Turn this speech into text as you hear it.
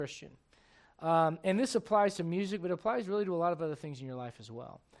Christian. And this applies to music, but it applies really to a lot of other things in your life as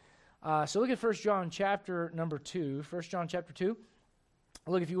well. So look at 1 John chapter number 2. 1 John chapter 2.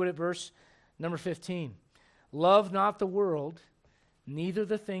 Look, if you would, at verse number 15. Love not the world, neither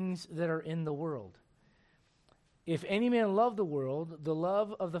the things that are in the world. If any man love the world, the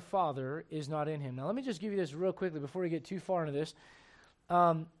love of the Father is not in him. Now, let me just give you this real quickly before we get too far into this.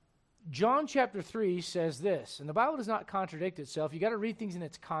 John chapter 3 says this, and the Bible does not contradict itself. You got to read things in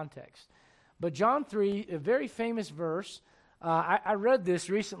its context. But John 3, a very famous verse, I read this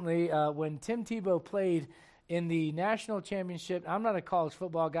recently when Tim Tebow played in the national championship. I'm not a college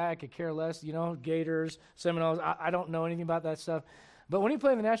football guy. I could care less. Gators, Seminoles. I don't know anything about that stuff. But when he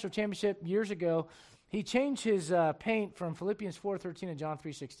played in the national championship years ago, he changed his paint from Philippians 4:13 to John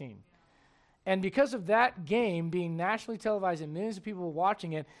 3:16. And because of that game being nationally televised and millions of people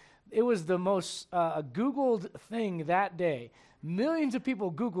watching it, it was the most Googled thing that day. Millions of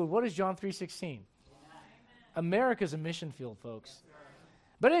people Googled, what is John 3:16? America's a mission field, folks.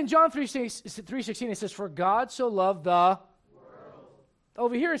 But in John 3:16, it says, for God so loved the world.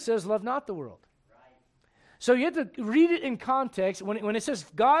 Over here it says, love not the world. Right. So you have to read it in context. When it says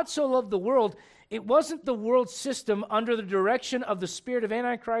God so loved the world, it wasn't the world system under the direction of the spirit of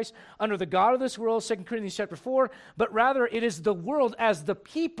Antichrist, under the God of this world, 2 Corinthians chapter 4, but rather it is the world as the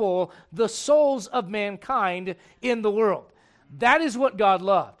people, the souls of mankind in the world. That is what God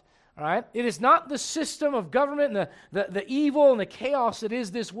loved. All right? It is not the system of government and the evil and the chaos that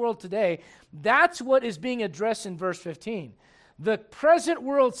is this world today. That's what is being addressed in verse 15. The present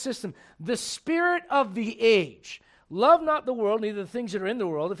world system, the spirit of the age. Love not the world, neither the things that are in the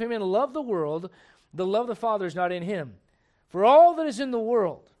world. If any man love the world, the love of the Father is not in him. For all that is in the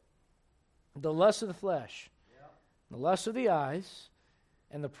world, the lust of the flesh, the lust of the eyes,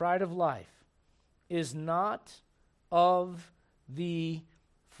 and the pride of life, is not of the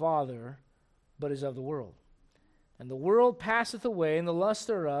Father, but is of the world. And the world passeth away, and the lust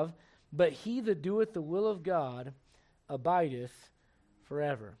thereof, but he that doeth the will of God abideth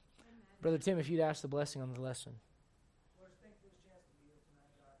forever. Amen. Brother Tim, if you'd ask the blessing on the lesson.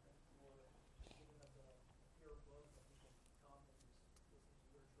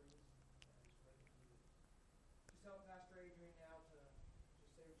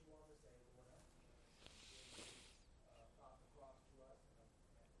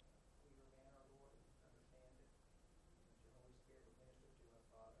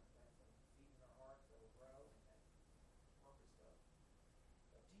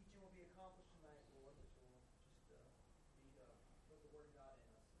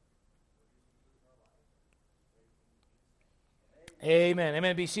 Amen.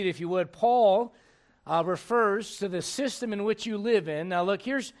 Amen. Be seated if you would. Paul refers to the system in which you live in. Now look,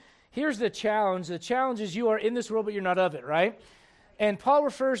 here's the challenge. The challenge is you are in this world, but you're not of it, right? And Paul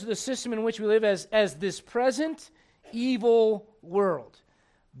refers to the system in which we live as this present evil world.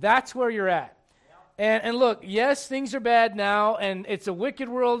 That's where you're at. And look, yes, things are bad now, and it's a wicked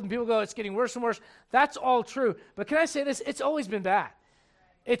world, and people go, it's getting worse and worse. That's all true. But can I say this? It's always been bad.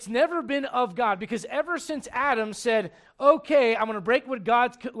 It's never been of God, because ever since Adam said, okay, I'm going to break what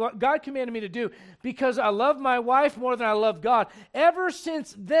God commanded me to do because I love my wife more than I love God, ever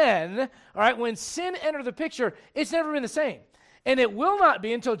since then, all right, when sin entered the picture, it's never been the same. And it will not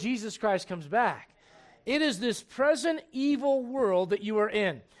be until Jesus Christ comes back. It is this present evil world that you are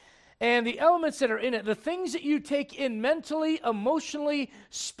in. And the elements that are in it, the things that you take in mentally, emotionally,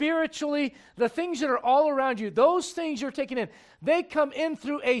 spiritually, the things that are all around you, those things you're taking in, they come in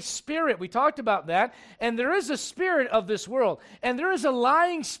through a spirit. We talked about that. And there is a spirit of this world. And there is a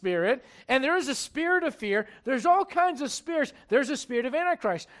lying spirit. And there is a spirit of fear. There's all kinds of spirits. There's a spirit of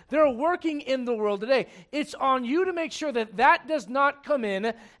Antichrist. They're working in the world today. It's on you to make sure that that does not come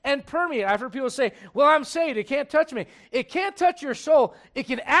in and permeate. I've heard people say, well, I'm saved. It can't touch me. It can't touch your soul. It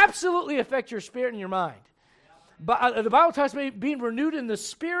can absolutely affect your spirit and your mind. But the Bible talks about being renewed in the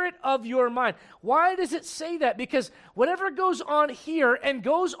spirit of your mind. Why does it say that? Because whatever goes on here and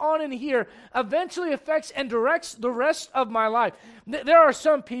goes on in here eventually affects and directs the rest of my life. There are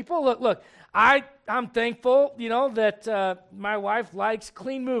some people, look, I'm thankful, that my wife likes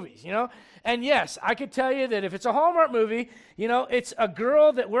clean movies, And yes, I could tell you that if it's a Hallmark movie, it's a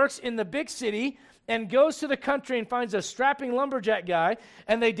girl that works in the big city and goes to the country and finds a strapping lumberjack guy,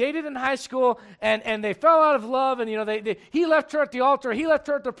 and they dated in high school, and they fell out of love, and he left her at the altar, he left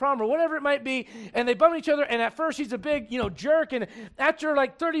her at the prom, or whatever it might be, and they bump each other, and at first he's a big, jerk, and after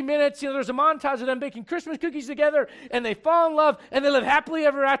like 30 minutes, there's a montage of them baking Christmas cookies together, and they fall in love, and they live happily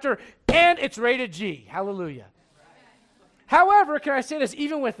ever after, and it's rated G. Hallelujah. However, can I say this,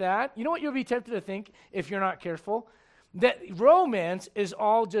 even with that, you know what you'll be tempted to think if you're not careful? that romance is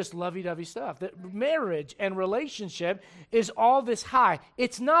all just lovey-dovey stuff, that marriage and relationship is all this high.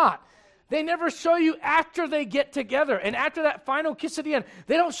 It's not. They never show you after they get together, and after that final kiss at the end,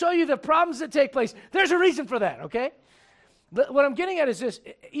 they don't show you the problems that take place. There's a reason for that, okay? But what I'm getting at is this: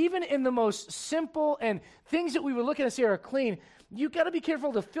 even in the most simple and things that we would look at and say are clean, you've got to be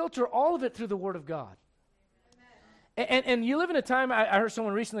careful to filter all of it through the Word of God. And you live in a time, I heard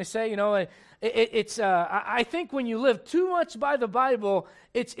someone recently say, I think when you live too much by the Bible,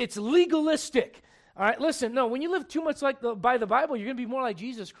 it's legalistic. All right, listen, no, when you live too much by the Bible, you're going to be more like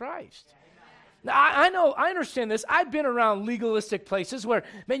Jesus Christ. Now, I understand this. I've been around legalistic places where,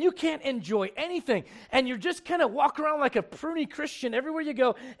 man, you can't enjoy anything. And you're just kind of walk around like a pruny Christian everywhere you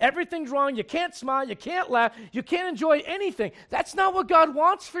go. Everything's wrong. You can't smile. You can't laugh. You can't enjoy anything. That's not what God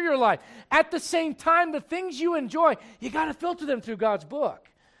wants for your life. At the same time, the things you enjoy, you got to filter them through God's book.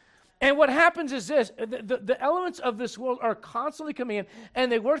 And what happens is this: the elements of this world are constantly coming in,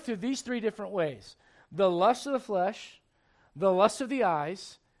 and they work through these three different ways: the lust of the flesh, the lust of the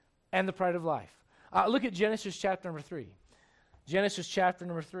eyes, and the pride of life. Look at Genesis chapter number 3. Genesis chapter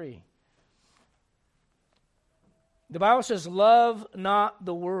number 3. The Bible says, "Love not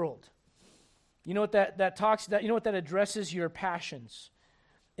the world." You know what that talks about? You know what that addresses? Your passions.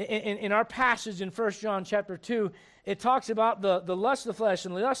 In our passage in 1 John chapter 2, it talks about the lust of the flesh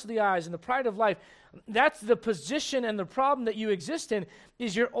and the lust of the eyes and the pride of life. That's the position and the problem that you exist in,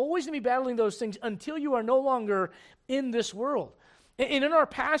 is you're always going to be battling those things until you are no longer in this world. And in our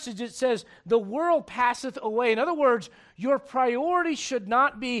passage, it says, the world passeth away. In other words, your priority should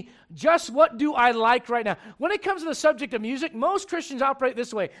not be just what do I like right now. When it comes to the subject of music, most Christians operate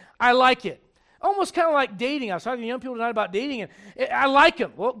this way: I like it. Almost kind of like dating. I was talking to young people tonight about dating, and I like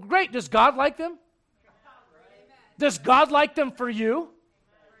them. Well, great. Does God like them? Does God like them for you?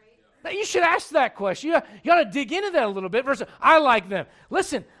 Now, you should ask that question. You got to dig into that a little bit versus, I like them.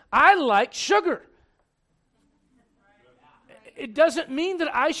 Listen, I like sugar. It doesn't mean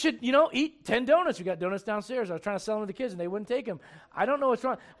that I should, eat 10 donuts. We got donuts downstairs. I was trying to sell them to the kids, and they wouldn't take them. I don't know what's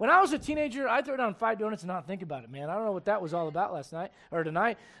wrong. When I was a teenager, I'd throw down 5 donuts and not think about it, man. I don't know what that was all about last night or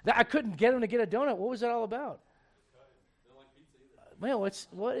tonight. I couldn't get them to get a donut. What was that all about? Man,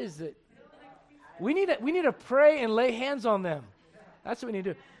 what is it? We need to pray and lay hands on them. That's what we need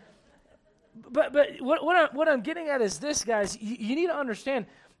to do. But what I'm getting at is this, guys. You need to understand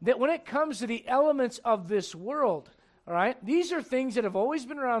that when it comes to the elements of this world, all right, these are things that have always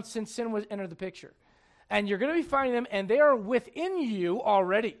been around since sin was entered the picture. And you're going to be finding them, and they are within you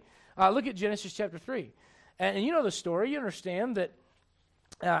already. Look at Genesis chapter 3. And you know the story. You understand that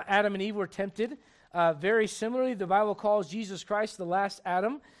Adam and Eve were tempted. Very similarly, the Bible calls Jesus Christ the last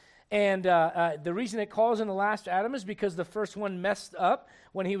Adam. And the reason it calls him the last Adam is because the first one messed up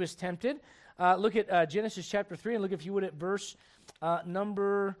when he was tempted. Look at Genesis chapter 3, and look, if you would, at verse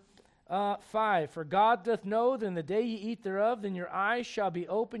number 5. For God doth know that in the day ye eat thereof, then your eyes shall be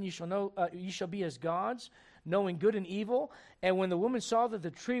open, ye shall be as gods, knowing good and evil. And when the woman saw that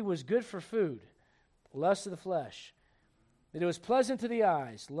the tree was good for food, lust of the flesh, that it was pleasant to the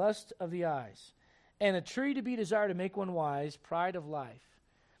eyes, lust of the eyes, and a tree to be desired to make one wise, pride of life.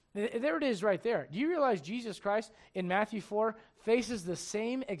 There it is right there. Do you realize Jesus Christ in Matthew 4 faces the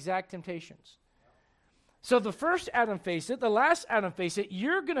same exact temptations? So the first Adam faced it, the last Adam faced it,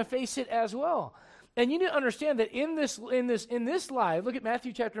 you're going to face it as well. And you need to understand that in this life, look at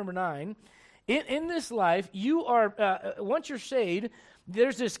Matthew chapter number 9, in this life, you are, once you're saved,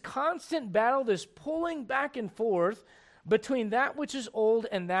 there's this constant battle, this pulling back and forth between that which is old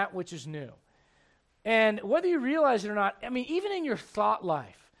and that which is new. And whether you realize it or not, I mean, even in your thought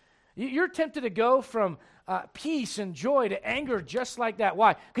life, you're tempted to go from peace and joy to anger just like that.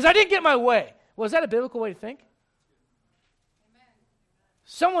 Why? Because I didn't get my way. Well, is that a biblical way to think? Amen.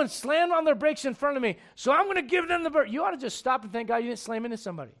 Someone slammed on their brakes in front of me, so I'm going to give them the bird. You ought to just stop and thank God you didn't slam into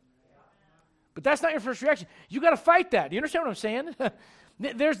somebody. But that's not your first reaction. You got to fight that. Do you understand what I'm saying?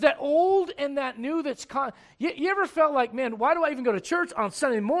 There's that old and that new that's... You ever felt like, man, why do I even go to church on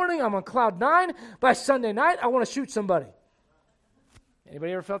Sunday morning? I'm on cloud 9. By Sunday night, I want to shoot somebody.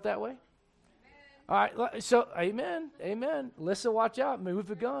 Anybody ever felt that way? All right, so amen. Listen, watch out. Move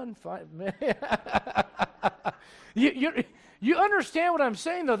the gun. You understand what I'm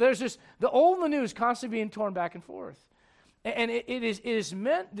saying, though. There's this, the old and the new is constantly being torn back and forth. And it is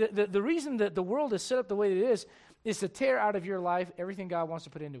meant, the reason that the world is set up the way it is to tear out of your life everything God wants to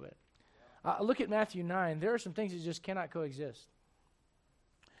put into it. Look at Matthew 9. There are some things that just cannot coexist.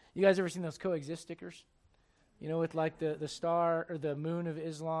 You guys ever seen those coexist stickers? You know, with like the star or the moon of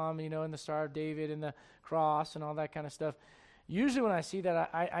Islam, and the Star of David and the cross and all that kind of stuff. Usually when I see that,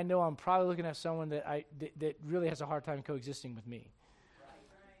 I know I'm probably looking at someone that really has a hard time coexisting with me.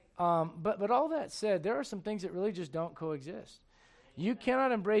 But all that said, there are some things that really just don't coexist. You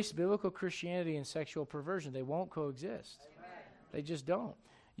cannot embrace biblical Christianity and sexual perversion. They won't coexist. They just don't.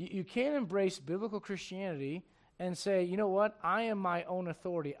 You can't embrace biblical Christianity and say, you know what, I am my own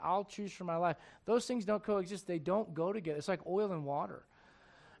authority. I'll choose for my life. Those things don't coexist. They don't go together. It's like oil and water.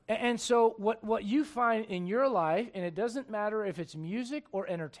 And so what you find in your life, and it doesn't matter if it's music or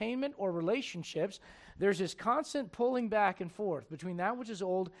entertainment or relationships, there's this constant pulling back and forth between that which is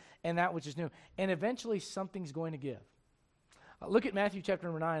old and that which is new. And eventually something's going to give. Look at Matthew chapter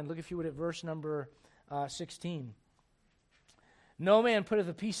number 9. Look, if you would, at verse number 16. No man putteth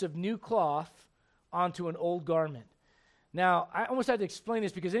a piece of new cloth onto an old garment. Now, I almost had to explain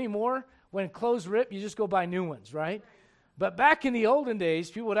this because anymore, when clothes rip, you just go buy new ones, right? But back in the olden days,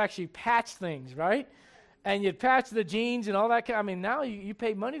 people would actually patch things, right? And you'd patch the jeans and all that. I mean, now you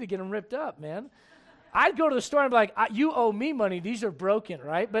pay money to get them ripped up, man. I'd go to the store and be like, you owe me money. These are broken,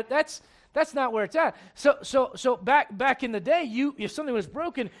 right? But that's not where it's at. So back in the day, if something was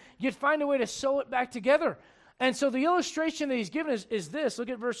broken, you'd find a way to sew it back together. And so the illustration that he's given is this.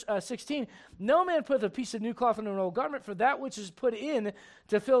 Look at verse 16. No man putteth a piece of new cloth into an old garment, for that which is put in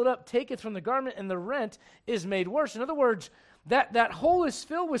to fill it up taketh from the garment, and the rent is made worse. In other words, that hole is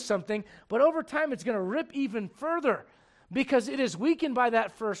filled with something, but over time it's going to rip even further because it is weakened by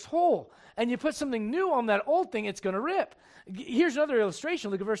that first hole. And you put something new on that old thing, it's going to rip. Here's another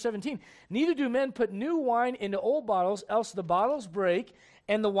illustration. Look at verse 17. Neither do men put new wine into old bottles, else the bottles break,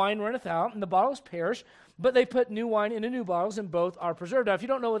 and the wine runneth out, and the bottles perish. But they put new wine into new bottles, and both are preserved. Now, if you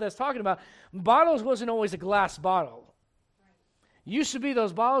don't know what that's talking about, bottles wasn't always a glass bottle. Used to be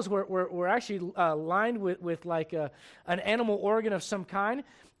those bottles were actually lined with like an animal organ of some kind.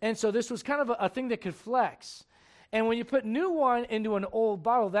 And so this was kind of a thing that could flex. And when you put new wine into an old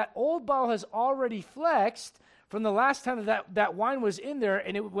bottle, that old bottle has already flexed from the last time that wine was in there,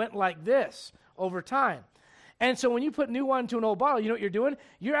 and it went like this over time. And so when you put new wine into an old bottle, you know what you're doing?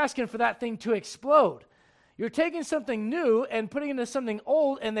 You're asking for that thing to explode. You're taking something new and putting it into something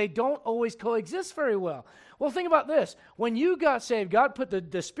old, and they don't always coexist very well. Well, think about this. When you got saved, God put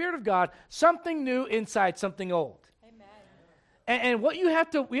the Spirit of God, something new inside something old. Amen. And what we have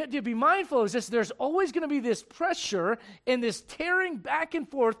to be mindful of is this: there's always going to be this pressure and this tearing back and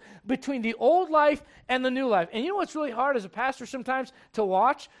forth between the old life and the new life. And you know what's really hard as a pastor sometimes to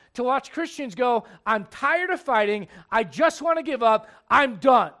watch? To watch Christians go, I'm tired of fighting. I just want to give up. I'm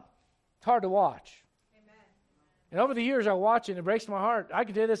done. It's hard to watch. And over the years, I watch it, and it breaks my heart. I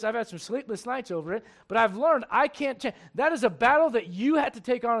can tell you this, I've had some sleepless nights over it, but I've learned I can't change. That is a battle that you have to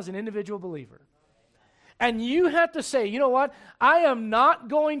take on as an individual believer. And you have to say, you know what? I am not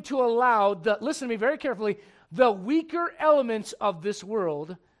going to allow, listen to me very carefully, the weaker elements of this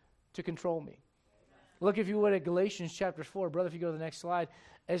world to control me. Look, if you would, at Galatians chapter 4. Brother, if you go to the next slide.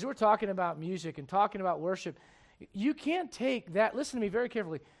 As we're talking about music and talking about worship, you can't take that, listen to me very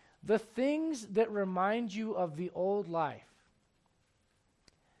carefully, the things that remind you of the old life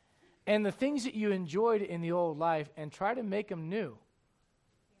and the things that you enjoyed in the old life and try to make them new.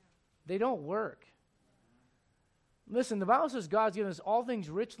 They don't work. Listen, the Bible says God's given us all things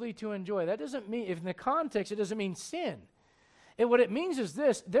richly to enjoy. That doesn't mean, if in the context, it doesn't mean sin. What it means is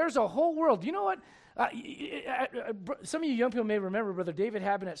this: there's a whole world. You know what? Some of you young people may remember Brother David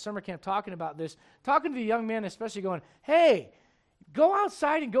Habin at summer camp talking about this, talking to the young men especially, going, hey, go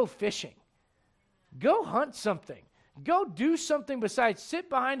outside and go fishing. Go hunt something. Go do something besides sit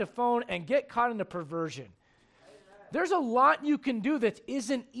behind a phone and get caught in a perversion. There's a lot you can do that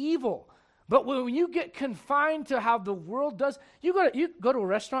isn't evil. But when you get confined to how the world does, you go to a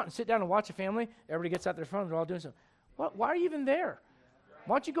restaurant and sit down and watch a family. Everybody gets out their phone. They're all doing something. Why are you even there?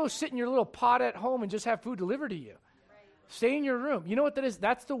 Why don't you go sit in your little pod at home and just have food delivered to you? Stay in your room. You know what that is?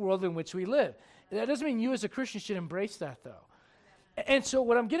 That's the world in which we live. That doesn't mean you as a Christian should embrace that, though. And so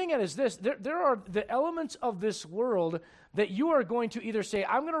what I'm getting at is this. There are the elements of this world that you are going to either say,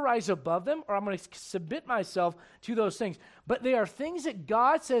 I'm going to rise above them, or I'm going to submit myself to those things. But they are things that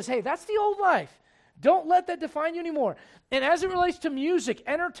God says, hey, that's the old life. Don't let that define you anymore. And as it relates to music,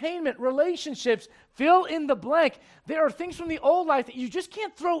 entertainment, relationships, fill in the blank, there are things from the old life that you just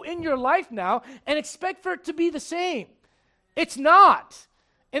can't throw in your life now and expect for it to be the same. It's not.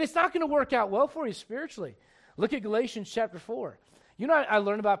 And it's not going to work out well for you spiritually. Look at Galatians chapter 4. You know, I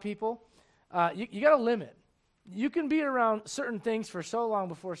learned about people. You got a limit. You can be around certain things for so long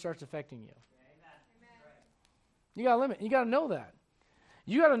before it starts affecting you. Amen. You got a limit. You got to know that.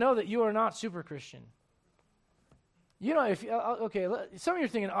 You got to know that you are not super Christian. You know, if okay, some of you are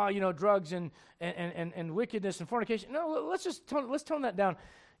thinking, oh, you know, drugs and wickedness and fornication. No, let's tone that down.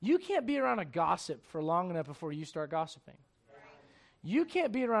 You can't be around a gossip for long enough before you start gossiping. You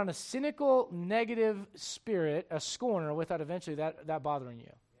can't be around a cynical, negative spirit, a scorner, without eventually that bothering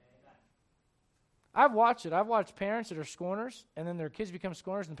you. I've watched it. I've watched parents that are scorners, and then their kids become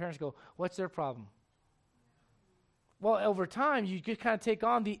scorners, and the parents go, what's their problem? Well, over time, you just kind of take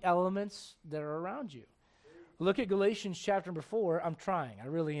on the elements that are around you. Look at Galatians chapter number 4. I'm trying. I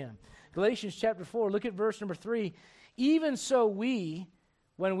really am. Galatians chapter 4, look at verse number 3. Even so we,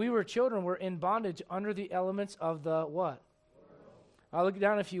 when we were children, were in bondage under the elements of the what? I'll look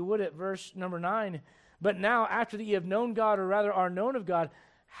down, if you would, at verse number 9. But now, after that ye have known God, or rather are known of God,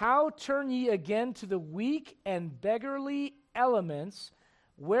 how turn ye again to the weak and beggarly elements,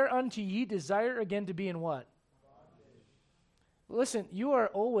 whereunto ye desire again to be in what? Listen, you are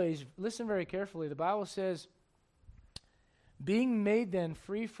always, listen very carefully. The Bible says, being made then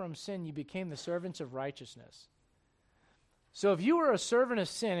free from sin, you became the servants of righteousness. So if you were a servant of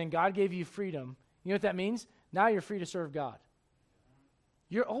sin and God gave you freedom, you know what that means? Now you're free to serve God.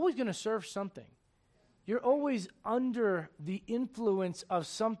 You're always going to serve something. You're always under the influence of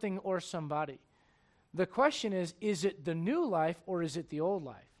something or somebody. The question is it the new life or is it the old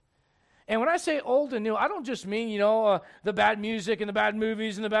life? And when I say old and new, I don't just mean, the bad music and the bad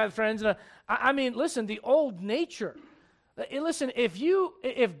movies and the bad friends. I mean, listen, the old nature. Listen,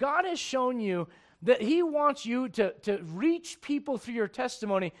 if God has shown you that he wants you to reach people through your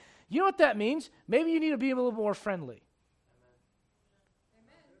testimony, you know what that means? Maybe you need to be a little more friendly.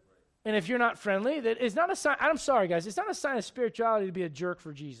 And if you're not friendly, that is not a sign. I'm sorry, guys. It's not a sign of spirituality to be a jerk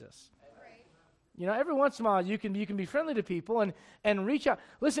for Jesus. Right. Every once in a while, you can be friendly to people and reach out.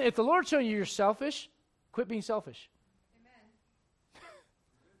 Listen, if the Lord's showing you you're selfish, quit being selfish. Amen.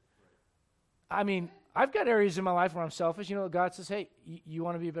 I mean, I've got areas in my life where I'm selfish. God says, hey, you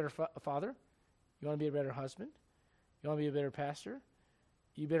want to be a better father? You want to be a better husband? You want to be a better pastor?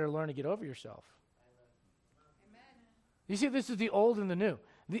 You better learn to get over yourself. Amen. You see, this is the old and the new.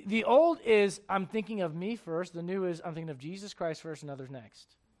 The old is, I'm thinking of me first. The new is, I'm thinking of Jesus Christ first and others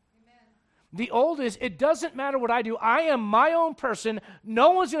next. Amen. The old is, it doesn't matter what I do. I am my own person.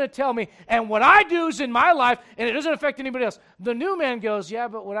 No one's going to tell me. And what I do is in my life, and it doesn't affect anybody else. The new man goes, yeah,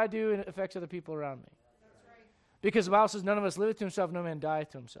 but what I do, it affects other people around me. That's right. Because the Bible says, none of us liveth to himself, no man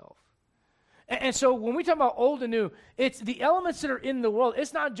dieth to himself. And so when we talk about old and new, it's the elements that are in the world.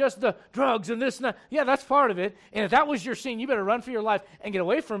 It's not just the drugs and this and that. Yeah, that's part of it. And if that was your sin, you better run for your life and get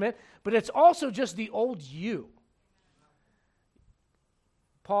away from it. But it's also just the old you.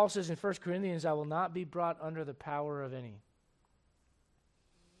 Paul says in 1 Corinthians, I will not be brought under the power of any.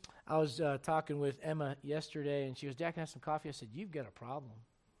 I was talking with Emma yesterday, and she goes, Dad, can I have some coffee? I said, you've got a problem.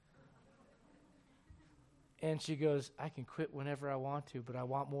 And she goes, I can quit whenever I want to, but I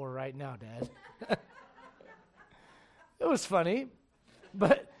want more right now, Dad. It was funny.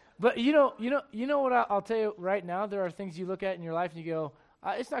 But you know what I'll tell you right now? There are things you look at in your life and you go,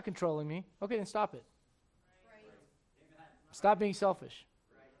 it's not controlling me. Okay, then stop it. Right. Stop being selfish.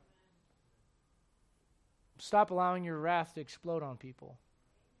 Right. Stop allowing your wrath to explode on people.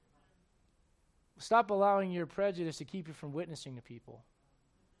 Stop allowing your prejudice to keep you from witnessing to people.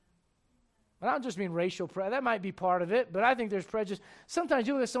 And I don't just mean racial prejudice. That might be part of it, but I think there's prejudice. Sometimes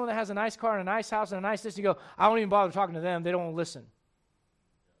you look at someone that has a nice car and a nice house and a nice this, and you go, I don't even bother talking to them. They don't want to listen.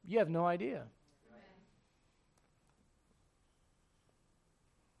 You have no idea.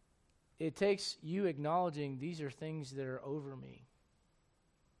 It takes you acknowledging these are things that are over me,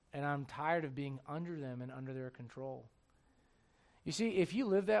 and I'm tired of being under them and under their control. You see, if you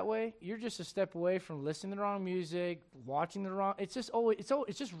live that way, you're just a step away from listening to the wrong music, watching the wrong. It's just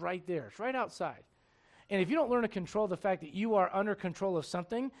right there. It's right outside. And if you don't learn to control the fact that you are under control of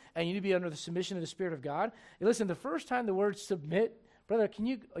something and you need to be under the submission of the Spirit of God, listen, the first time the word submit, brother,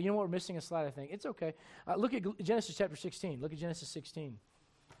 you know what, we're missing a slide, I think. It's okay. Look at Genesis chapter 16. Look at Genesis 16.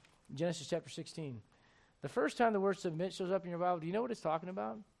 Genesis chapter 16. The first time the word submit shows up in your Bible, do you know what it's talking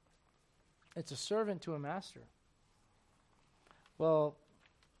about? It's a servant to a master. Well,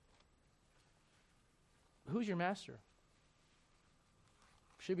 who's your master?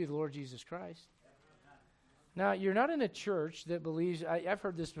 Should be the Lord Jesus Christ. Now, you're not in a church that believes, I've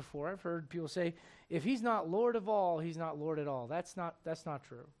heard this before. I've heard people say, if he's not Lord of all, he's not Lord at all. That's not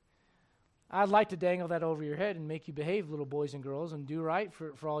true. I'd like to dangle that over your head and make you behave, little boys and girls, and do right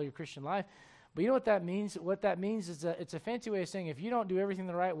for all your Christian life. But you know what that means? What that means is it's a fancy way of saying if you don't do everything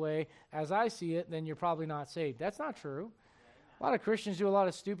the right way, as I see it, then you're probably not saved. That's not true. A lot of Christians do a lot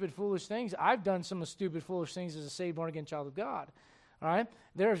of stupid, foolish things. I've done some of the stupid, foolish things as a saved, born-again child of God. All right?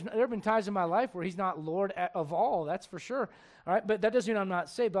 There have been times in my life where he's not Lord of all, that's for sure. All right? But that doesn't mean I'm not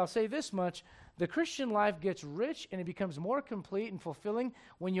saved. But I'll say this much. The Christian life gets rich and it becomes more complete and fulfilling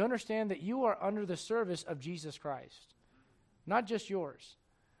when you understand that you are under the service of Jesus Christ. Not just yours.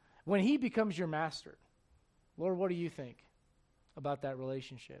 When he becomes your master. Lord, what do you think about that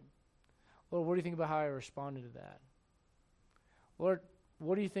relationship? Lord, what do you think about how I responded to that? Lord,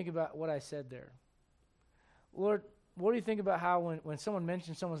 what do you think about what I said there? Lord, what do you think about how when someone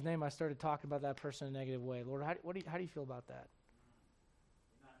mentioned someone's name, I started talking about that person in a negative way? Lord, how do you feel about that?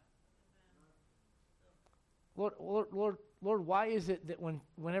 Lord, why is it that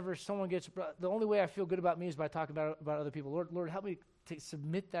whenever someone gets, the only way I feel good about me is by talking about other people? Lord, help me to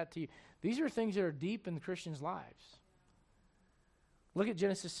submit that to you. These are things that are deep in the Christians' lives. Look at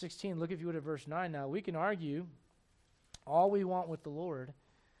Genesis 16. Look, if you would, at verse 9. Now, we can argue all we want with the Lord,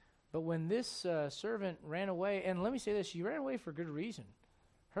 but when this servant ran away, and let me say this, she ran away for good reason.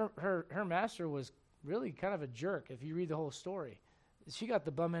 Her master was really kind of a jerk, if you read the whole story. She got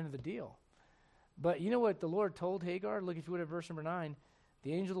the bum end of the deal. But you know what the Lord told Hagar? Look, if you would, at verse number 9.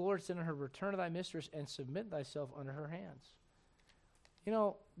 The angel of the Lord said unto her, return to thy mistress and submit thyself under her hands. You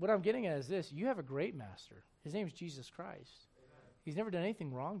know, what I'm getting at is this. You have a great master. His name is Jesus Christ. He's never done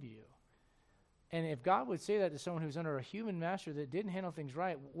anything wrong to you. And if God would say that to someone who's under a human master that didn't handle things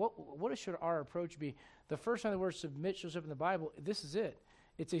right, what should our approach be? The first time the word submit shows up in the Bible, this is it.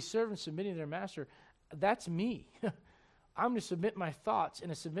 It's a servant submitting to their master. That's me. I'm to submit my thoughts and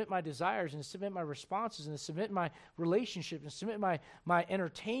to submit my desires and to submit my responses and to submit my relationship and to submit my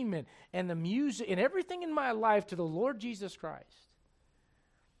entertainment and the music and everything in my life to the Lord Jesus Christ.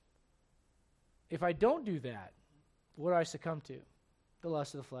 If I don't do that, what do I succumb to? The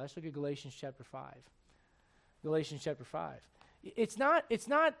lust of the flesh. Look at Galatians chapter 5. Galatians chapter 5. It's not,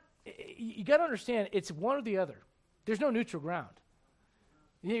 you got to understand, it's one or the other. There's no neutral ground.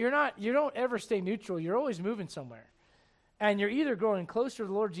 You don't ever stay neutral. You're always moving somewhere. And you're either growing closer to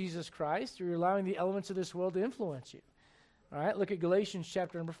the Lord Jesus Christ or you're allowing the elements of this world to influence you. All right, look at Galatians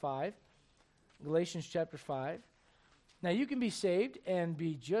chapter number 5. Galatians chapter 5. Now, you can be saved and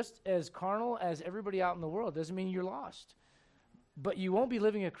be just as carnal as everybody out in the world. Doesn't mean you're lost. But you won't be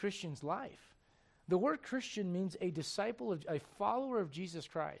living a Christian's life. The word Christian means a disciple, a follower of Jesus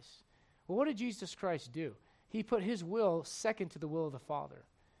Christ. Well, what did Jesus Christ do? He put his will second to the will of the Father.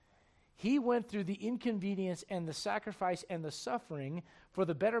 He went through the inconvenience and the sacrifice and the suffering for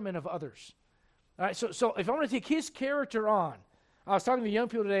the betterment of others. All right, so if I want to take his character on, I was talking to young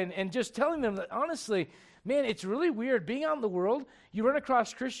people today and just telling them that honestly, man, it's really weird. Being out in the world, you run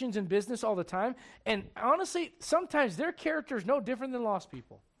across Christians in business all the time, and honestly, sometimes their character is no different than lost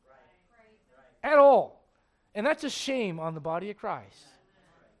people. Right. At all. And that's a shame on the body of Christ.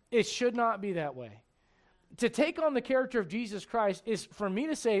 It should not be that way. To take on the character of Jesus Christ is for me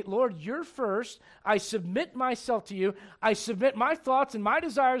to say, Lord, you're first. I submit myself to you. I submit my thoughts and my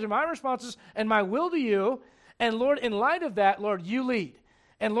desires and my responses and my will to you. And Lord, in light of that, Lord, you lead.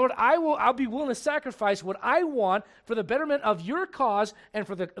 And Lord, I'll be willing to sacrifice what I want for the betterment of your cause and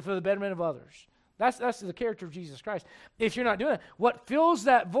for the betterment of others. That's the character of Jesus Christ. If you're not doing that, what fills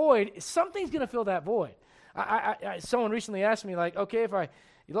that void, something's going to fill that void. Someone recently asked me, like, okay, if I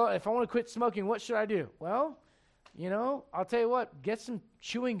want to quit smoking, what should I do? Well, I'll tell you what, get some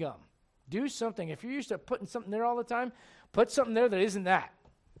chewing gum. Do something. If you're used to putting something there all the time, put something there that isn't that.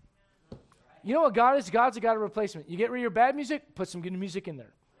 You know what God is? God's a God of replacement. You get rid of your bad music, put some good music in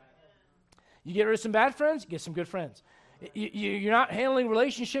there. You get rid of some bad friends, get some good friends. You're not handling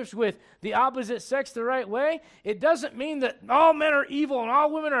relationships with the opposite sex the right way. It doesn't mean that all men are evil and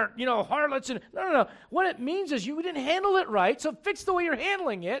all women are, harlots. No. What it means is you didn't handle it right, so fix the way you're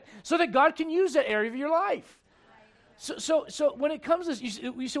handling it so that God can use that area of your life. So when it comes to this,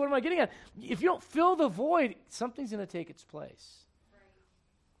 you say, what am I getting at? If you don't fill the void, something's going to take its place.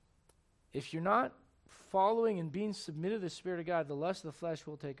 If you're not following and being submitted to the Spirit of God, the lust of the flesh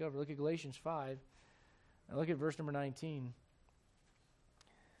will take over. Look at Galatians 5. And look at verse number 19.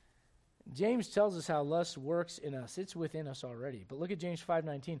 James tells us how lust works in us. It's within us already. But look at James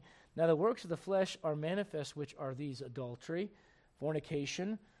 5:19. Now the works of the flesh are manifest, which are these: adultery,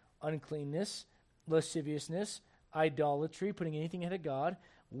 fornication, uncleanness, lasciviousness, idolatry, putting anything ahead of God,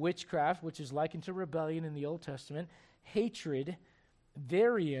 witchcraft, which is likened to rebellion in the Old Testament, hatred,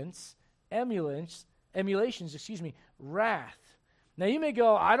 variance, emulations, wrath. Now you may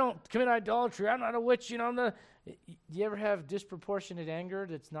go, I don't commit idolatry, I'm not a witch, do you ever have disproportionate anger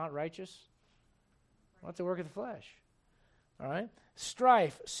that's not righteous? Well, that's a work of the flesh. All right?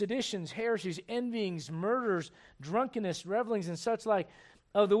 Strife, seditions, heresies, envyings, murders, drunkenness, revelings, and such like.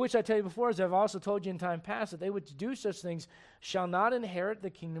 Of the which I tell you before, as I've also told you in time past, that they which do such things shall not inherit the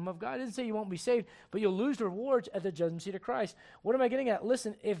kingdom of God. It doesn't say you won't be saved, but you'll lose rewards at the judgment seat of Christ. What am I getting at?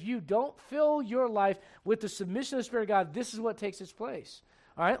 Listen, if you don't fill your life with the submission of the Spirit of God, this is what takes its place.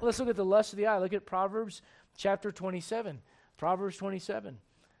 All right, let's look at the lust of the eye. Look at Proverbs chapter 27. Proverbs 27.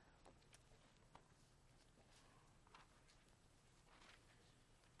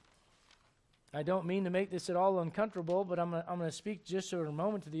 I don't mean to make this at all uncomfortable, but I'm going to speak just for a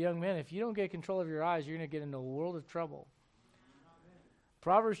moment to the young men. If you don't get control of your eyes, you're going to get into a world of trouble.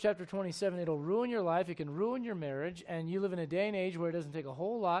 Proverbs chapter 27, it'll ruin your life. It can ruin your marriage, and you live in a day and age where it doesn't take a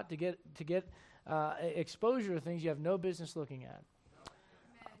whole lot to get exposure to things you have no business looking at.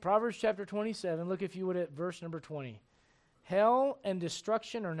 Proverbs chapter 27, look if you would at verse number 20. Hell and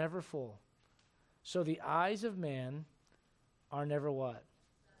destruction are never full, so the eyes of man are never what?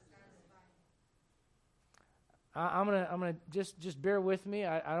 I'm gonna just bear with me.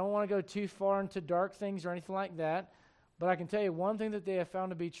 I don't want to go too far into dark things or anything like that, but I can tell you one thing that they have found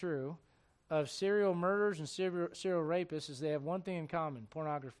to be true of serial murderers and serial rapists is they have one thing in common: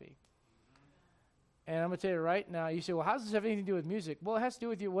 pornography. And I'm gonna tell you right now. You say, "Well, how does this have anything to do with music?" Well, it has to do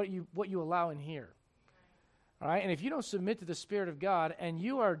with what you allow in here. All right, and if you don't submit to the Spirit of God and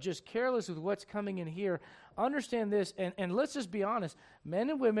you are just careless with what's coming in here, understand this. And let's just be honest: men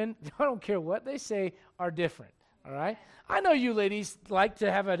and women, I don't care what they say, are different. All right, I know you ladies like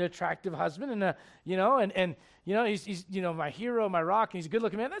to have an attractive husband, and he's my hero, my rock, and he's a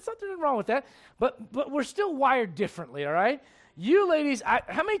good-looking man. That's nothing wrong with that, but we're still wired differently. All right, you ladies,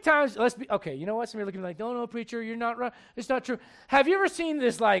 how many times? Okay. You know what? Somebody looking at me like, no, preacher, you're not right. It's not true. Have you ever seen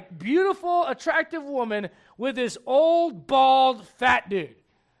this like beautiful, attractive woman with this old, bald, fat dude?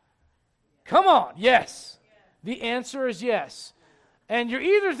 Come on, yes. The answer is yes, and you're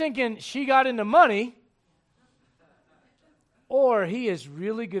either thinking she got into money, or he is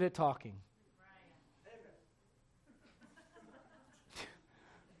really good at talking.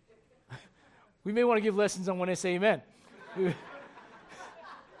 We may want to give lessons on when I say amen.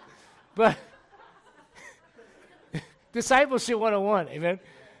 But discipleship 101, amen.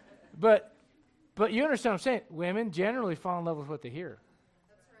 But you understand what I'm saying? Women generally fall in love with what they hear.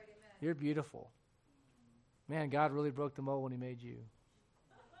 That's right, amen. You're beautiful. Man, God really broke the mold when he made you.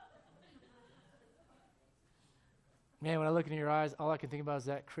 Man, when I look into your eyes, all I can think about is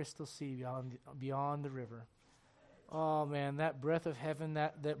that crystal sea beyond the river. Oh, man, that breath of heaven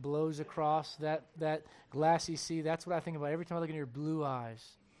that blows across that glassy sea, that's what I think about every time I look into your blue eyes.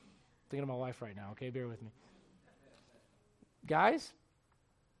 I'm thinking of my wife right now, okay? Bear with me. Guys,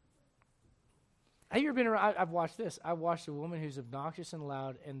 have you ever been around? I've watched this. I've watched a woman who's obnoxious and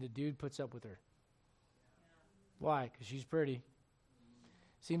loud, and the dude puts up with her. Why? Because she's pretty.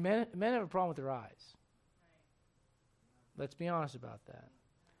 See, men have a problem with their eyes. Let's be honest about that.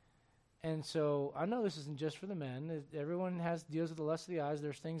 And so I know this isn't just for the men. Everyone deals with the lust of the eyes.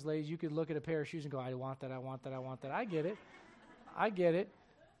 There's things, ladies, you could look at a pair of shoes and go, I want that, I want that, I want that. I get it.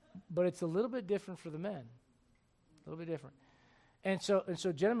 But it's a little bit different for the men. A little bit different. And so,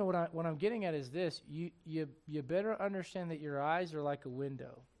 gentlemen, what I'm getting at is this. You better understand that your eyes are like a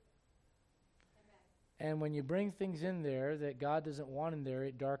window. Amen. And when you bring things in there that God doesn't want in there,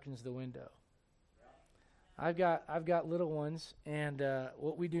 it darkens the window. I've got little ones, and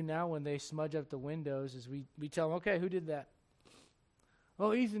what we do now when they smudge up the windows is we tell them, okay, who did that?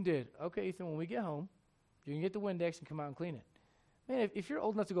 Oh, Ethan did. Okay, Ethan, when we get home, you can get the Windex and come out and clean it. Man, if you're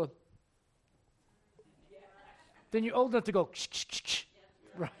old enough to go, then you're old enough to go,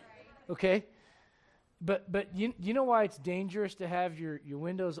 right? Okay? But you know why it's dangerous to have your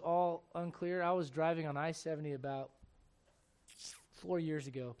windows all unclear? I was driving on I-70 about 4 years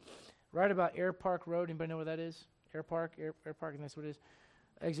ago. Right about Air Park Road. Anybody know where that is? Air Park, and that's what it is.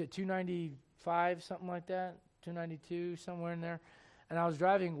 Exit 295, something like that. 292, somewhere in there. And I was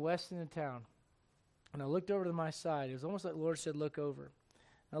driving west into town. And I looked over to my side. It was almost like the Lord said, look over.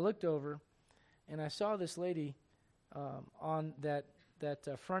 And I looked over, and I saw this lady on that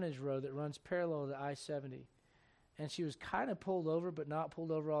frontage road that runs parallel to I-70. And she was kind of pulled over, but not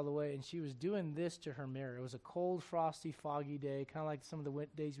pulled over all the way. And she was doing this to her mirror. It was a cold, frosty, foggy day, kind of like some of the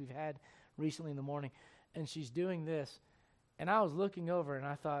days we've had recently in the morning. And she's doing this. And I was looking over, and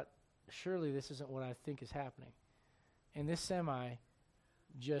I thought, surely this isn't what I think is happening. And this semi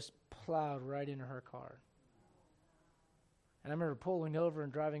just plowed right into her car. And I remember pulling over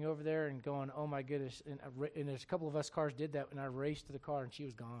and driving over there and going, oh, my goodness. And there's a couple of us cars did that, and I raced to the car, and she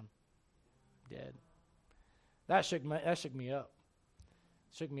was gone, dead. That shook me up.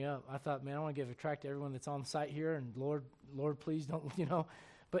 Shook me up. I thought, man, I want to give a tract to everyone that's on site here, and Lord, please don't,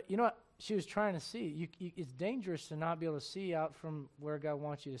 But you know what? She was trying to see. It's dangerous to not be able to see out from where God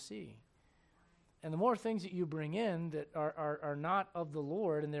wants you to see. And the more things that you bring in that are not of the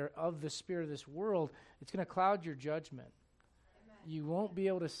Lord and they're of the spirit of this world, it's going to cloud your judgment. Amen. You won't be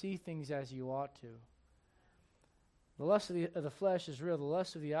able to see things as you ought to. The lust of the flesh is real. The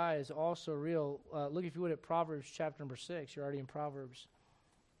lust of the eye is also real. Look, if you would, at Proverbs chapter number 6. You're already in Proverbs.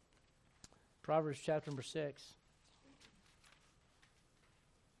 Proverbs chapter number 6.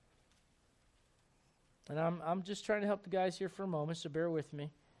 And I'm just trying to help the guys here for a moment, so bear with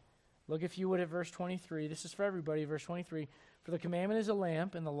me. Look, if you would, at verse 23. This is for everybody, verse 23. For the commandment is a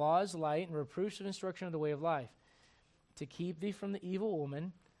lamp, and the law is light, and reproofs of instruction of the way of life. To keep thee from the evil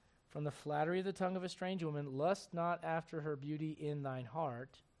woman, from the flattery of the tongue of a strange woman, lust not after her beauty in thine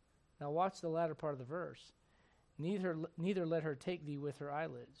heart. Now watch the latter part of the verse. Neither let her take thee with her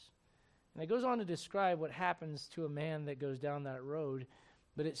eyelids. And it goes on to describe what happens to a man that goes down that road.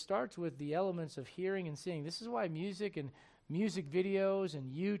 But it starts with the elements of hearing and seeing. This is why music and music videos and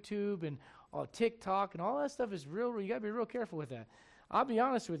YouTube and TikTok and all that stuff is real. You got to be real careful with that. I'll be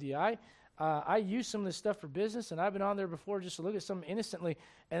honest with you. I use some of this stuff for business, and I've been on there before just to look at something innocently,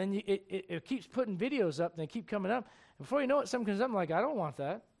 and then it keeps putting videos up, and they keep coming up. And before you know it, something comes up, I'm like, I don't want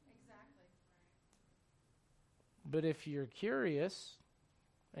that. Exactly. But if you're curious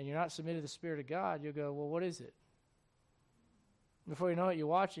and you're not submitted to the Spirit of God, you'll go, well, what is it? Before you know it, you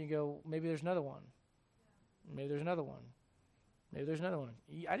watch and you go, maybe there's another one. Maybe there's another one. Maybe there's another one.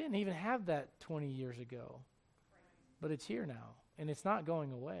 I didn't even have that 20 years ago. But it's here now, and it's not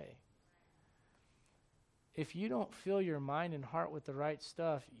going away. If you don't fill your mind and heart with the right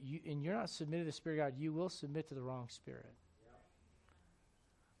stuff, and you're not submitted to the Spirit of God, you will submit to the wrong spirit.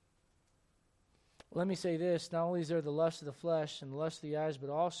 Let me say this. Not only is there the lust of the flesh and the lust of the eyes, but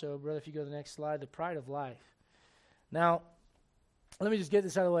also, brother, if you go to the next slide, the pride of life. Now, let me just get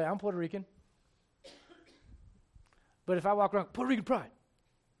this out of the way. I'm Puerto Rican. But if I walk around, Puerto Rican pride.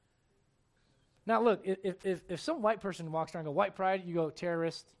 Now, look, if some white person walks around and go, white pride, you go,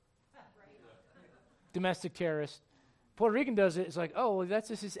 terrorist, domestic terrorist. Puerto Rican does it, it's like, oh, well, that's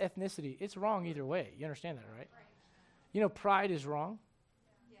just his ethnicity. It's wrong either way. You understand that, right? You know, pride is wrong.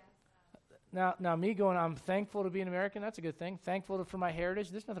 Now, me going, I'm thankful to be an American, that's a good thing. Thankful for my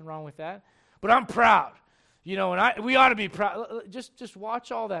heritage, there's nothing wrong with that. But I'm proud. You know, and we ought to be proud. Just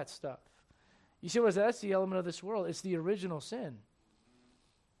watch all that stuff. You see what is that? That's the element of this world. It's the original sin.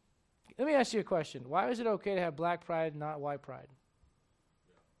 Let me ask you a question. Why is it okay to have black pride and not white pride?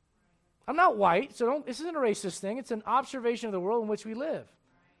 I'm not white, so this isn't a racist thing. It's an observation of the world in which we live.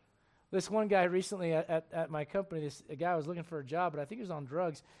 This one guy recently at my company, a guy was looking for a job, but I think he was on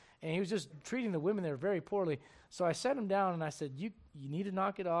drugs, and he was just treating the women there very poorly. So I sat him down, and I said, you need to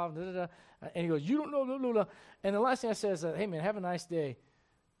knock it off. Da, da, da. And he goes, you don't know, blah, blah, blah. And the last thing I said is, hey, man, have a nice day.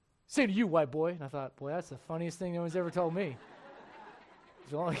 Say to you, white boy. And I thought, boy, that's the funniest thing no one's ever told me.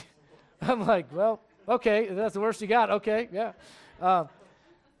 So I'm like, well, okay, if that's the worst you got. Okay, yeah.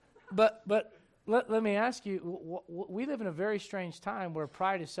 But let me ask you, we live in a very strange time where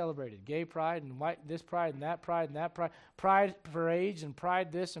pride is celebrated. Gay pride and this pride and that pride and that pride. Pride for age and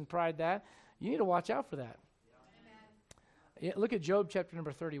pride this and pride that. You need to watch out for that. Yeah, look at Job chapter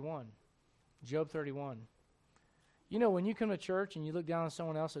number 31. Job 31. You know, when you come to church and you look down on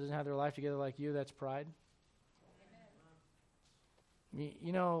someone else that doesn't have their life together like you, that's pride.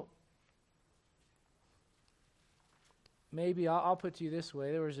 You know, maybe I'll put it to you this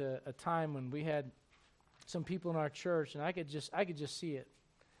way. There was a time when we had some people in our church, and I could just see it.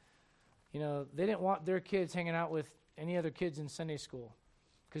 You know, they didn't want their kids hanging out with any other kids in Sunday school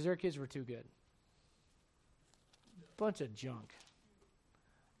because their kids were too good. Bunch of junk.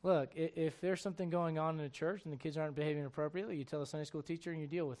 Look, if there's something going on in the church and the kids aren't behaving appropriately, you tell the Sunday school teacher and you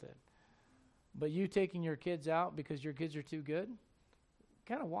deal with it. But you taking your kids out because your kids are too good,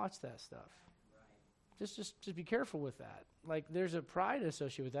 kind of watch that stuff. Just be careful with that. Like, there's a pride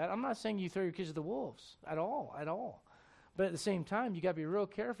associated with that. I'm not saying you throw your kids to the wolves at all. But at the same time, you got to be real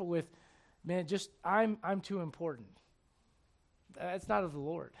careful with, man, I'm too important. That's not of the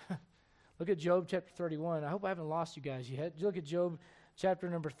Lord. Look at Job chapter 31. I hope I haven't lost you guys yet. Look at Job chapter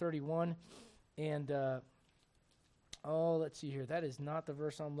number 31. And, let's see here. That is not the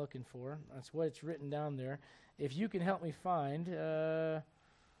verse I'm looking for. That's what it's written down there. If you can help me find, I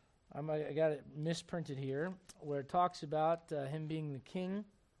got it misprinted here, where it talks about him being the king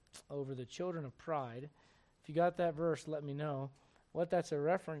over the children of pride. If you got that verse, let me know. What that's a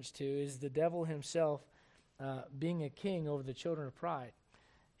reference to is the devil himself being a king over the children of pride.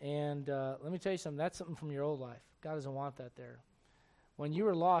 And let me tell you something. That's something from your old life. God doesn't want that there. When you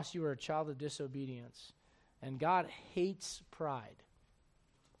were lost, you were a child of disobedience. And God hates pride.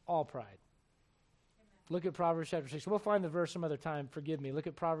 all pride. Amen. Look at Proverbs chapter 6. We'll find the verse some other time. Forgive me. Look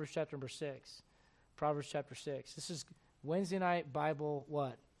at Proverbs chapter number 6. Proverbs chapter 6. This is Wednesday night Bible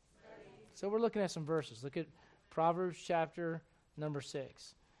what? So we're looking at some verses. Look at Proverbs chapter number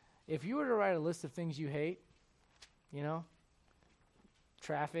 6. If you were to write a list of things you hate,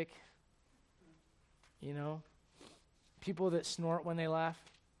 traffic, people that snort when they laugh,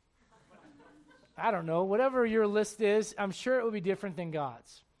 I don't know, whatever your list is, I'm sure it will be different than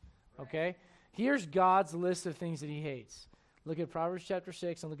God's. Okay? Here's God's list of things that he hates. Look at Proverbs chapter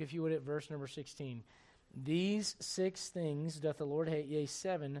 6 and look, if you would, at verse number 16. These 6 things doth the Lord hate, yea,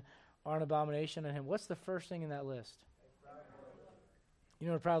 7 are an abomination unto him. What's the first thing in that list? You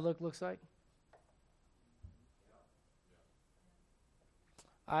know what a proud look looks like?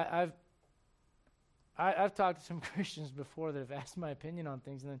 I've talked to some Christians before that have asked my opinion on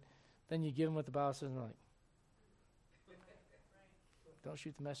things, and then you give them what the Bible says, and they're like, don't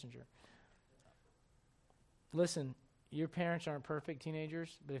shoot the messenger. Listen, your parents aren't perfect,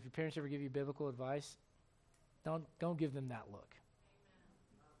 teenagers, but if your parents ever give you biblical advice, don't give them that look.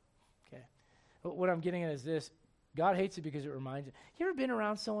 Okay. But what I'm getting at is this. God hates it because it reminds you. You ever been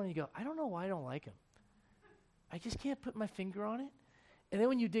around someone and you go, I don't know why I don't like him. I just can't put my finger on it. And then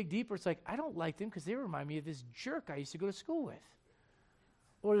when you dig deeper, it's like, I don't like them because they remind me of this jerk I used to go to school with.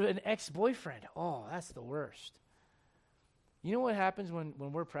 Or an ex-boyfriend. Oh, that's the worst. You know what happens when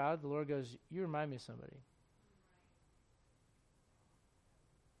we're proud? The Lord goes, you remind me of somebody.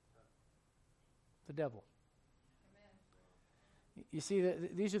 The devil. Amen. You see,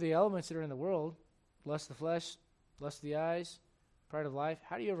 these are the elements that are in the world. Lust of the flesh, lust of the eyes, pride of life.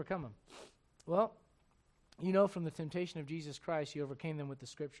 How do you overcome them? Well, from the temptation of Jesus Christ, he overcame them with the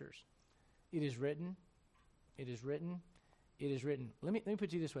scriptures. It is written. It is written. It is written. Let me put it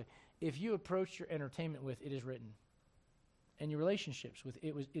to you this way. If you approach your entertainment with it is written, and your relationships with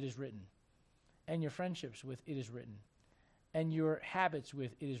it is written, and your friendships with it is written, and your habits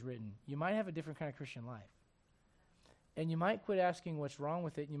with it is written, you might have a different kind of Christian life. And you might quit asking what's wrong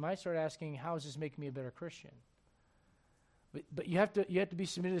with it, and you might start asking, how is this making me a better Christian? But you have to be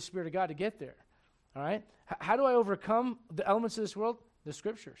submitted to the Spirit of God to get there. All right? How do I overcome the elements of this world? The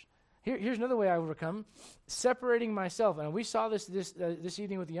scriptures. Here's another way I overcome: separating myself. And we saw this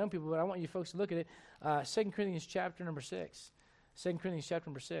evening with the young people, but I want you folks to look at it. 2 Corinthians chapter number 6. 2 Corinthians chapter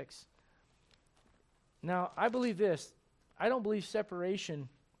number 6. Now, I believe this. I don't believe separation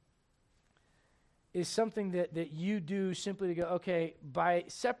is something that you do simply to go, okay, by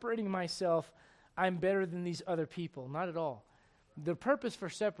separating myself, I'm better than these other people. Not at all. The purpose for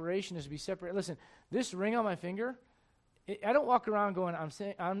separation is to be separate. Listen, this ring on my finger, I don't walk around going,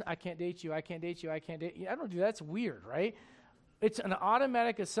 I can't date you, I can't date you, I can't date you. I don't do that. That's weird, right? It's an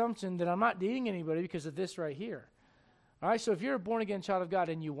automatic assumption that I'm not dating anybody because of this right here. All right, so if you're a born-again child of God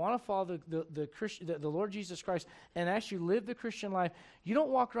and you want to follow the Lord Jesus Christ and actually live the Christian life, you don't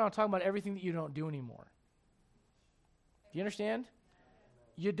walk around talking about everything that you don't do anymore. Do you understand?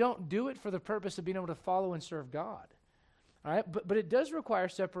 You don't do it for the purpose of being able to follow and serve God. All right, but it does require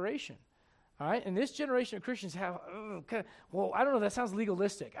separation. All right, and this generation of Christians have, I don't know, that sounds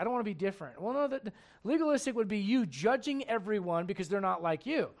legalistic. I don't want to be different. Well, no, legalistic would be you judging everyone because they're not like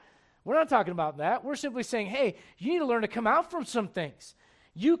you. We're not talking about that. We're simply saying, hey, you need to learn to come out from some things.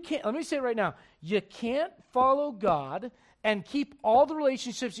 You can't, let me say it right now, you can't follow God and keep all the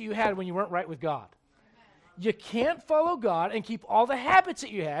relationships that you had when you weren't right with God. You can't follow God and keep all the habits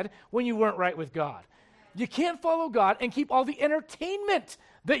that you had when you weren't right with God. You can't follow God and keep all the entertainment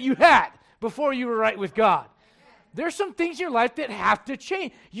that you had before you were right with God. There's some things in your life that have to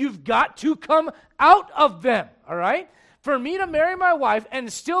change. You've got to come out of them, all right? For me to marry my wife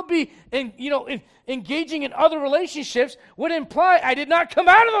and still be engaging in other relationships would imply I did not come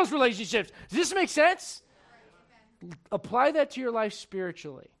out of those relationships. Does this make sense? Right. Apply that to your life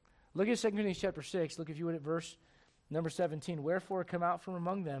spiritually. Look at 2 Corinthians chapter 6. Look, if you would, at verse number 17. Wherefore come out from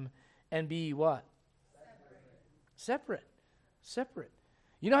among them and be what? Separate.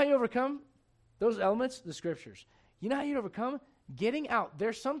 You know how you overcome those elements? The scriptures. You know how you overcome? Getting out.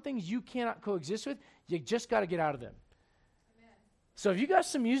 There's some things you cannot coexist with. You just got to get out of them. Amen. So if you got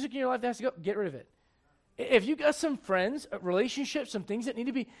some music in your life that has to go, get rid of it. If you got some friends, relationships, some things that need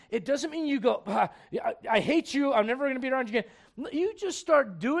to be, it doesn't mean you go, I hate you, I'm never going to be around you again. You just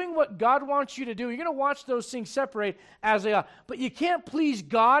start doing what God wants you to do. You're going to watch those things separate as they are. But you can't please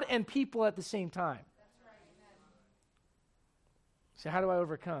God and people at the same time. So how do I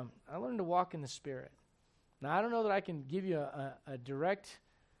overcome? I learned to walk in the Spirit. Now, I don't know that I can give you a direct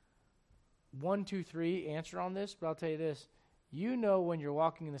 1, 2, 3 answer on this, but I'll tell you this. You know when you're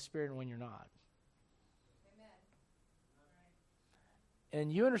walking in the Spirit and when you're not.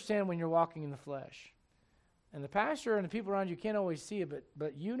 And you understand when you're walking in the flesh. And the pastor and the people around you can't always see it,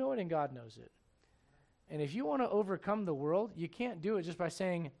 but you know it and God knows it. And if you want to overcome the world, you can't do it just by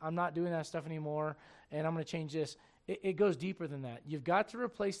saying, I'm not doing that stuff anymore, and I'm going to change this. It goes deeper than that. You've got to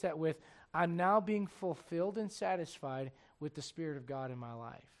replace that with, I'm now being fulfilled and satisfied with the Spirit of God in my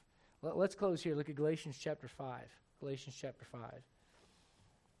life. Let's close here. Look at Galatians chapter 5. Galatians chapter 5.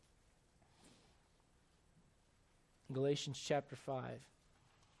 Galatians chapter 5.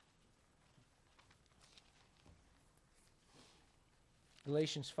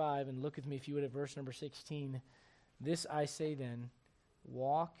 Galatians 5, and look with me if you would at verse number 16. This I say then,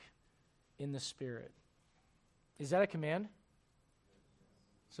 walk in the Spirit. Is that a command?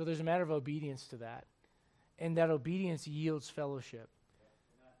 So there's a matter of obedience to that. And that obedience yields fellowship.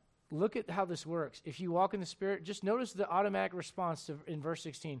 Look at how this works. If you walk in the Spirit, just notice the automatic response in verse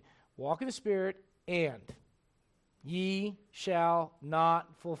 16. Walk in the Spirit, and ye shall not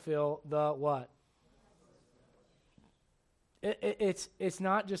fulfill the what? It's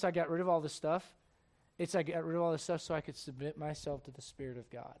not just I got rid of all this stuff. It's I got rid of all this stuff so I could submit myself to the Spirit of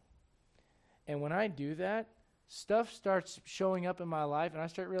God. And when I do that, stuff starts showing up in my life, and I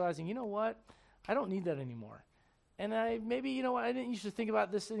start realizing, you know what? I don't need that anymore. And I didn't used to think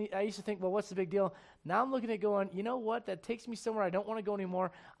about this. I used to think, well, what's the big deal? Now I'm looking at going, you know what? That takes me somewhere I don't want to go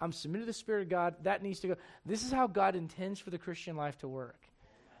anymore. I'm submitted to the Spirit of God. That needs to go. This is how God intends for the Christian life to work.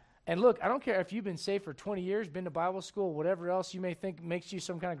 And look, I don't care if you've been saved for 20 years, been to Bible school, whatever else you may think makes you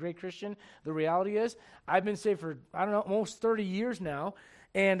some kind of great Christian. The reality is, I've been saved for, almost 30 years now.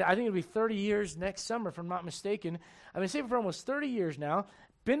 And I think it'll be 30 years next summer, if I'm not mistaken. I've been saved for almost 30 years now.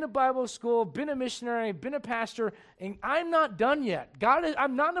 Been to Bible school, been a missionary, been a pastor, and I'm not done yet.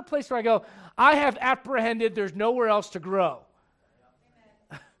 I'm not in a place where I go, I have apprehended, there's nowhere else to grow.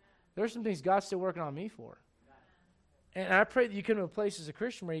 There's some things God's still working on me for. And I pray that you come to a place as a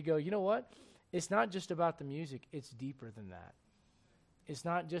Christian where you go, you know what? It's not just about the music. It's deeper than that. It's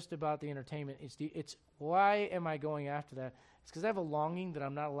not just about the entertainment. It's why am I going after that? It's because I have a longing that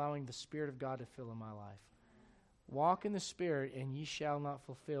I'm not allowing the Spirit of God to fill in my life. Walk in the Spirit, and ye shall not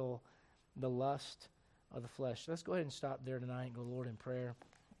fulfill the lust of the flesh. So let's go ahead and stop there tonight and go, Lord, in prayer.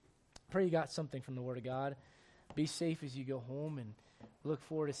 Pray you got something from the Word of God. Be safe as you go home, and look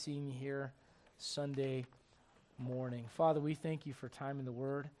forward to seeing you here Sunday morning. Father, we thank you for time in the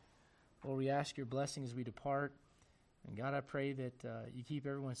Word. Lord, we ask your blessing as we depart. And God, I pray that you keep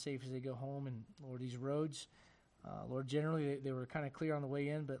everyone safe as they go home. And Lord, these roads, Lord, generally they were kind of clear on the way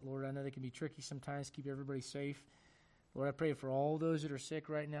in, but Lord, I know they can be tricky sometimes. Keep everybody safe. Lord, I pray for all those that are sick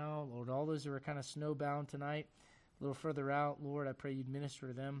right now. Lord, all those that are kind of snowbound tonight, a little further out, Lord, I pray you'd minister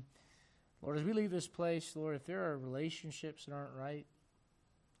to them. Lord, as we leave this place, Lord, if there are relationships that aren't right,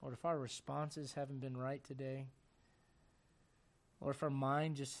 Lord, if our responses haven't been right today, Lord, if our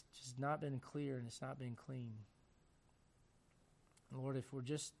mind just not been clear and it's not been clean, Lord, if we're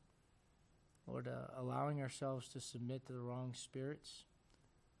just, Lord, allowing ourselves to submit to the wrong spirits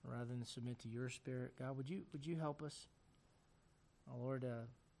rather than submit to your Spirit, God, would you help us? Lord,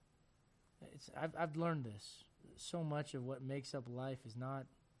 I've learned this. So much of what makes up life is not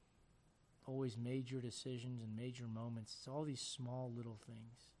always major decisions and major moments. It's all these small little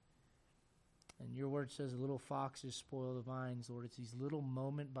things. And your word says the little foxes spoil the vines, Lord. It's these little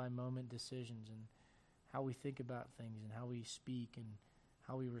moment-by-moment decisions and how we think about things and how we speak and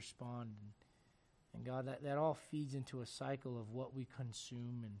how we respond. And God, that all feeds into a cycle of what we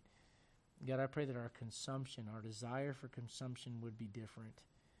consume. And God, I pray that our consumption, our desire for consumption would be different.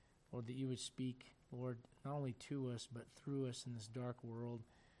 Lord, that you would speak, Lord, not only to us, but through us in this dark world.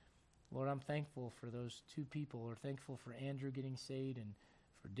 Lord, I'm thankful for those two people. We're thankful for Andrew getting saved and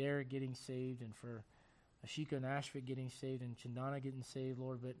for Derek getting saved and for Ashika and Ashvik getting saved and Chandana getting saved,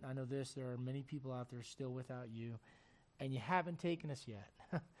 Lord. But I know this, there are many people out there still without you, and you haven't taken us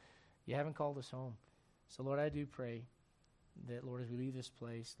yet. You haven't called us home. So, Lord, I do pray that, Lord, as we leave this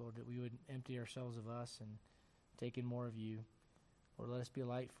place, Lord, that we would empty ourselves of us and take in more of you. Lord, let us be a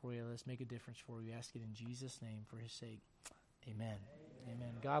light for you. Let us make a difference for you. We ask it in Jesus' name for his sake. Amen.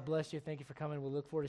 Amen. God bless you. Thank you for coming. We'll look forward to